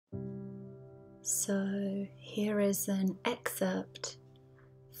So here is an excerpt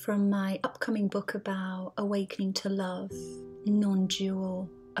from my upcoming book about awakening to love, non-dual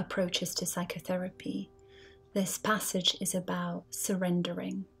approaches to psychotherapy. This passage is about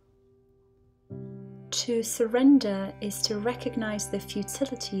surrendering. To surrender is to recognize the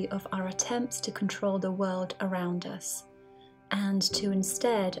futility of our attempts to control the world around us, and to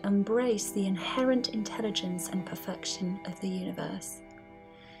instead embrace the inherent intelligence and perfection of the universe.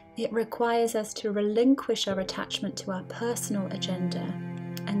 It requires us to relinquish our attachment to our personal agenda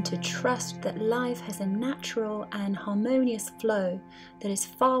and to trust that life has a natural and harmonious flow that is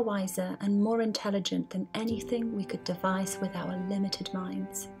far wiser and more intelligent than anything we could devise with our limited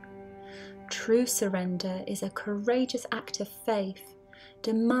minds. True surrender is a courageous act of faith,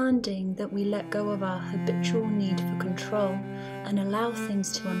 demanding that we let go of our habitual need for control and allow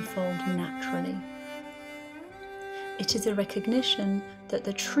things to unfold naturally. It is a recognition that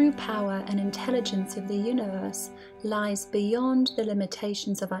the true power and intelligence of the universe lies beyond the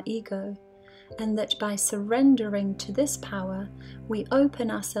limitations of our ego, and that by surrendering to this power, we open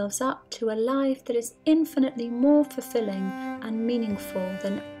ourselves up to a life that is infinitely more fulfilling and meaningful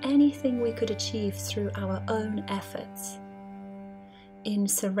than anything we could achieve through our own efforts. In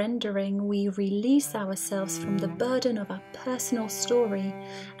surrendering, we release ourselves from the burden of our personal story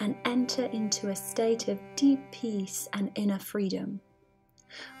and enter into a state of deep peace and inner freedom.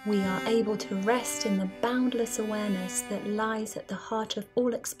 We are able to rest in the boundless awareness that lies at the heart of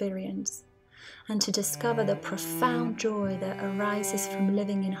all experience, and to discover the profound joy that arises from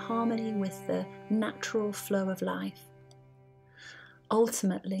living in harmony with the natural flow of life.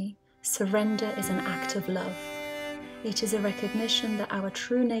 Ultimately, surrender is an act of love. It is a recognition that our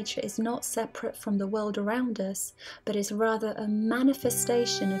true nature is not separate from the world around us, but is rather a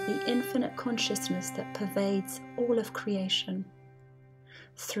manifestation of the infinite consciousness that pervades all of creation.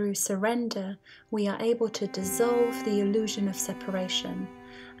 Through surrender, we are able to dissolve the illusion of separation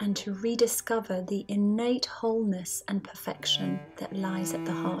and to rediscover the innate wholeness and perfection that lies at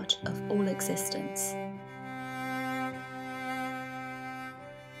the heart of all existence.